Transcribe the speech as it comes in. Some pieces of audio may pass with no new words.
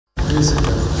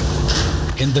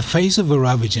In the face of a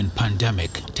ravaging pandemic,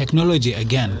 technology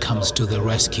again comes to the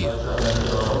rescue.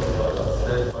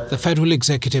 The Federal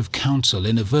Executive Council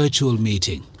in a virtual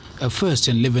meeting, a first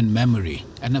in living memory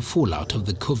and a fallout of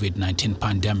the COVID-19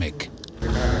 pandemic.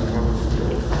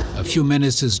 A few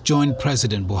ministers joined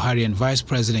President Buhari and Vice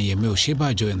President Yemi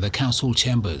Osinbajo in the council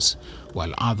chambers,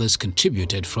 while others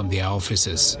contributed from their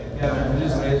offices.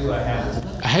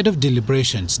 Ahead of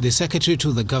deliberations, the Secretary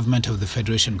to the Government of the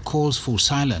Federation calls for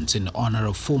silence in honor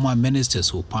of former ministers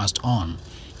who passed on,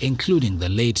 including the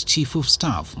late Chief of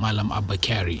Staff, Malam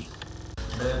Abakari.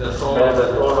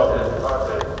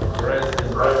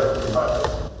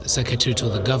 The Secretary to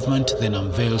the Government then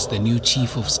unveils the new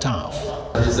Chief of Staff.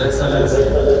 His Excellency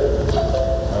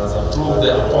has approved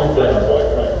the appointment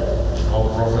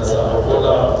of Professor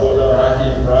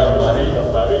Ibrahim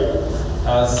Gambari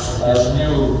as his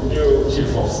new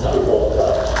Chief of Staff.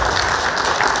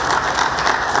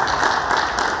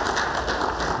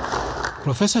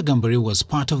 Professor Gambari was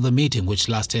part of the meeting, which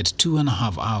lasted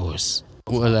 2.5 hours.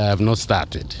 Well, I have not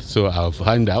started, so I'll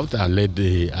find out and let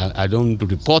I don't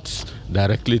report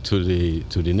directly to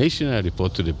the nation. I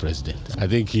report to the president. I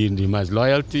think he demands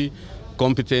loyalty,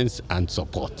 competence, and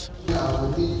support.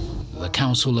 The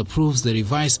council approves the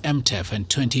revised MTEF and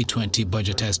 2020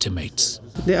 budget estimates.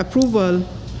 The approval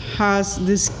has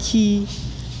these key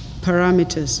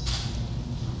parameters.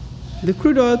 The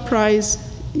crude oil price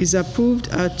is approved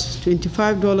at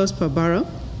 $25 per barrel.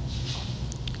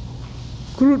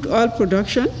 Crude oil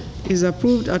production is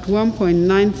approved at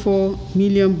 1.94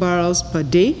 million barrels per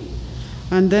day,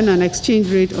 and then an exchange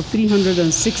rate of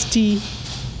 360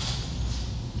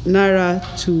 naira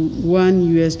to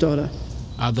 $1.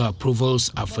 Other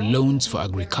approvals are for loans for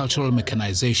agricultural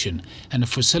mechanization and a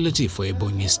facility for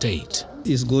Ebonyi State.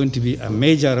 It's going to be a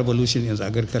major revolution in the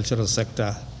agricultural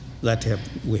sector that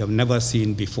we have never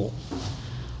seen before.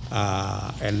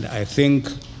 And I think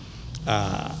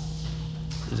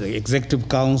the Executive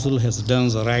Council has done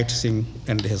the right thing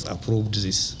and has approved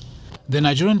this. The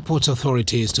Nigerian Ports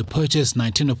Authority is to purchase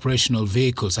 19 operational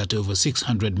vehicles at over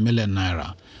 600 million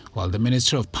naira, while the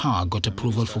Ministry of Power got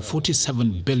approval for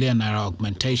 47 billion naira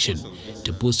augmentation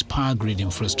to boost power grid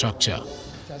infrastructure.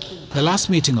 The last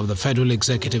meeting of the Federal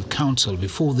Executive Council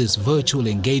before this virtual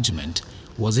engagement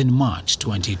was in March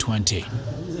 2020.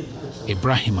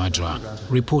 Ibrahim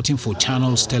reporting for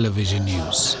Channels Television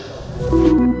News.